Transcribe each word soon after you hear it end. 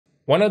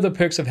One of the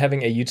perks of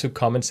having a YouTube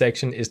comment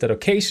section is that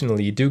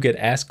occasionally you do get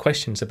asked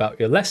questions about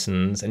your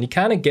lessons and you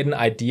kind of get an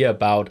idea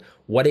about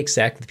what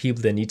exactly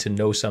people they need to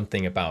know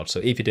something about. So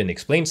if you didn't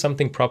explain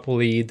something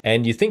properly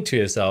and you think to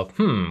yourself,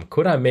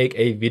 could I make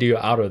a video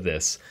out of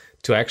this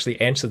to actually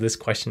answer this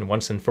question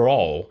once and for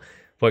all?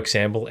 For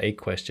example, a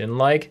question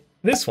like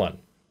this one.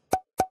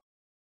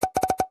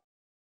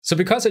 So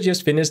because I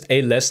just finished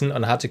a lesson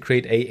on how to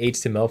create a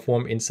HTML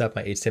form inside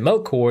my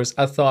HTML course,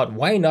 I thought,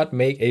 why not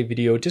make a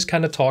video just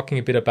kind of talking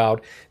a bit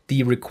about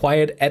the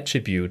required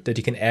attribute that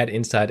you can add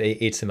inside a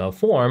HTML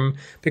form,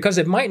 because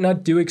it might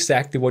not do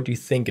exactly what you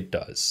think it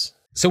does.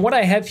 So what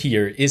I have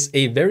here is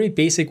a very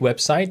basic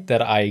website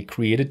that I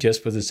created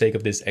just for the sake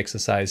of this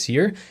exercise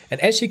here.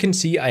 And as you can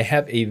see, I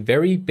have a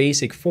very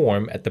basic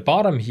form at the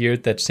bottom here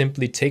that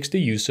simply takes the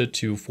user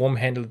to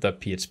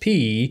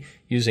formhandler.php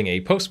using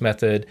a post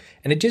method,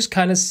 and it just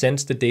kind of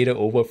sends the data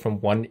over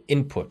from one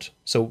input.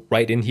 So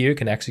right in here, you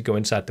can actually go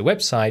inside the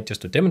website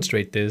just to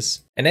demonstrate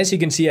this. And as you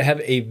can see, I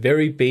have a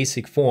very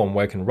basic form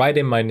where I can write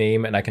in my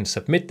name and I can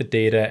submit the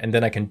data, and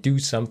then I can do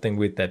something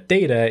with that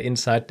data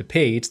inside the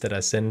page that I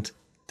sent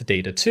the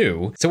data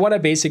to. So what I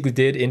basically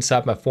did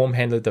inside my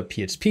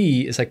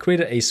formhandler.php is I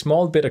created a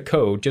small bit of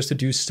code just to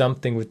do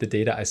something with the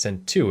data I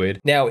sent to it.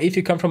 Now, if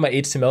you come from my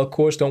HTML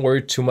course, don't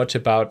worry too much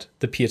about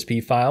the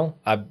PHP file.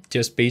 I'm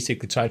just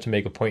basically trying to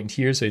make a point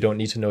here, so you don't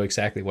need to know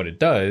exactly what it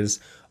does.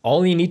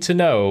 All you need to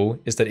know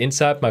is that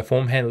inside my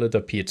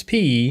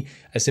formhandler.php,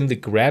 I simply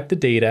grab the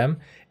data,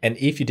 and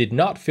if you did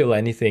not fill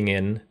anything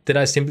in, then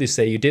I simply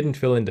say you didn't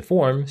fill in the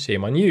form,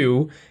 shame on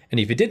you. And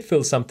if you did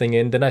fill something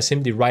in, then I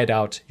simply write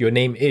out your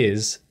name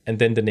is, and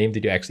then the name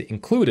that you actually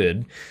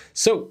included.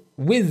 So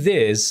with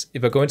this,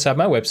 if I go inside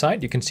my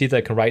website, you can see that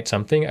I can write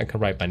something. I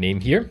can write my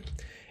name here.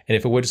 And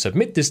if I were to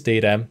submit this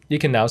data, you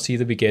can now see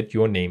that we get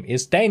your name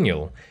is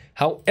Daniel.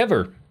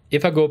 However,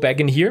 if I go back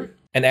in here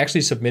and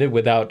actually submit it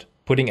without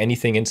putting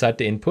anything inside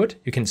the input,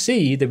 you can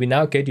see that we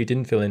now get you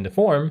didn't fill in the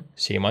form,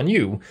 shame on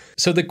you.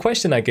 So the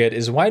question I get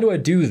is, why do I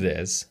do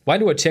this? Why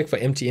do I check for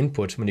empty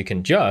inputs when you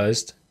can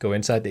just go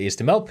inside the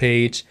HTML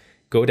page,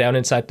 go down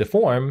inside the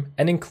form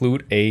and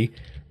include a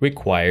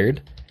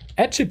required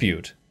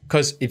attribute?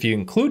 Because if you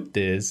include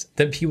this,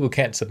 then people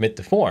can't submit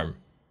the form,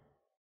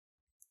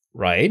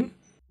 right?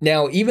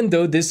 Now, even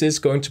though this is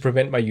going to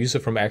prevent my user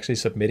from actually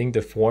submitting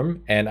the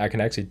form, and I can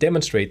actually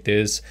demonstrate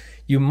this,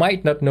 you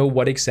might not know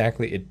what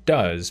exactly it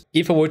does.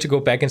 If I were to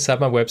go back inside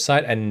my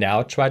website and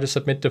now try to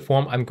submit the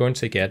form, I'm going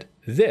to get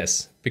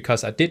this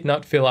because I did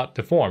not fill out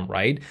the form,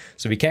 right?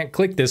 So we can't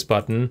click this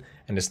button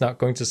and it's not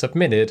going to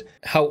submit it.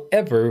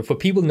 However, for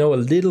people who know a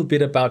little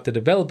bit about the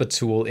developer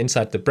tool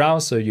inside the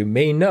browser, you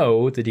may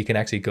know that you can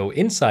actually go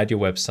inside your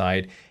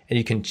website and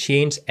you can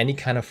change any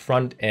kind of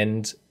front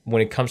end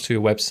when it comes to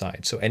your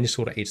website. So any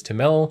sort of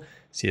HTML,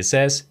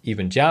 CSS,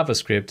 even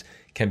JavaScript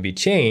can be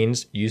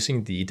changed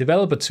using the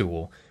developer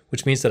tool,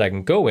 which means that I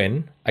can go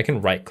in, I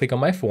can right click on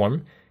my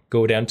form,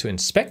 go down to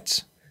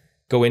inspect,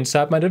 go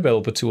inside my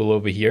developer tool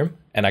over here,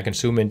 and I can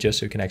zoom in just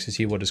so you can actually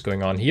see what is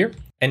going on here.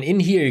 And in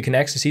here, you can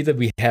actually see that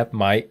we have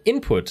my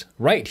input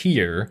right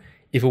here.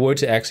 If I were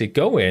to actually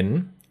go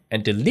in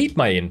and delete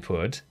my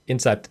input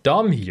inside the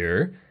DOM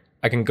here,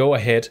 I can go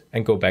ahead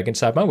and go back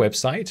inside my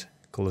website,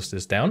 close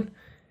this down,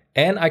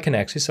 and I can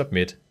actually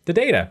submit the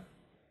data.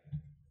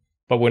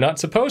 But we're not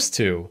supposed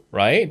to,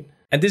 right?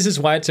 And this is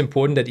why it's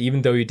important that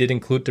even though you did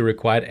include the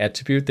required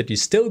attribute, that you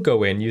still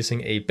go in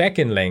using a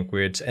backend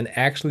language and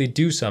actually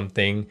do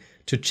something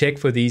to check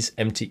for these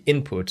empty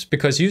inputs.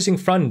 Because using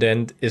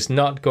frontend is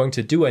not going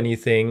to do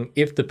anything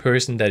if the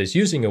person that is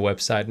using a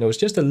website knows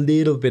just a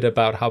little bit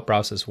about how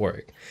browsers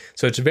work.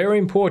 So it's very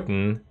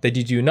important that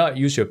you do not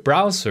use your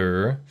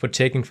browser for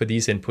checking for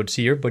these inputs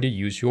here, but you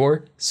use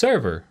your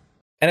server.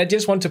 And I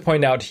just want to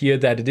point out here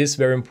that it is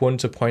very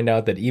important to point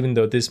out that even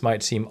though this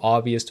might seem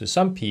obvious to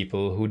some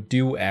people who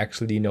do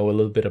actually know a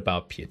little bit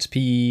about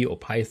PHP or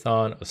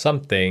Python or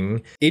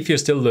something, if you're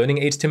still learning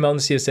HTML and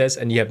CSS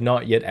and you have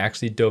not yet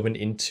actually dove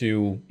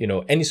into,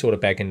 any sort of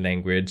backend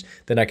language,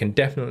 then I can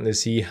definitely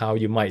see how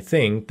you might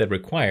think that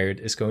required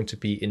is going to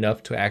be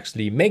enough to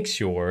actually make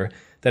sure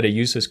that a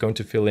user is going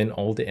to fill in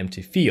all the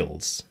empty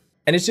fields.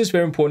 And it's just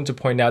very important to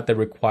point out that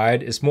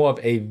required is more of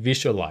a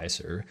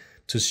visualizer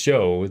to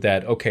show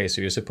that, okay,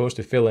 so you're supposed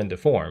to fill in the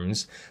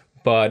forms,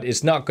 but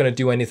it's not going to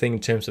do anything in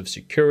terms of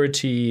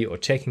security or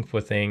checking for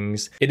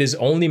things. It is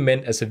only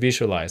meant as a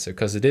visualizer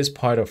because it is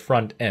part of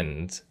front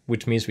end,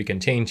 which means we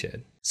can change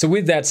it. So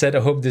with that said,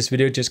 I hope this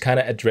video just kind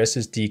of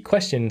addresses the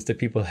questions that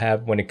people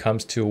have when it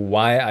comes to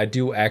why I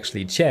do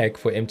actually check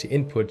for empty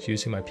inputs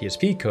using my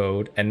PHP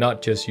code and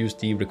not just use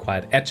the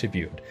required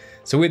attribute.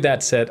 So with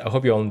that said, I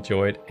hope you all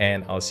enjoyed,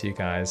 and I'll see you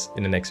guys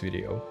in the next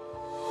video.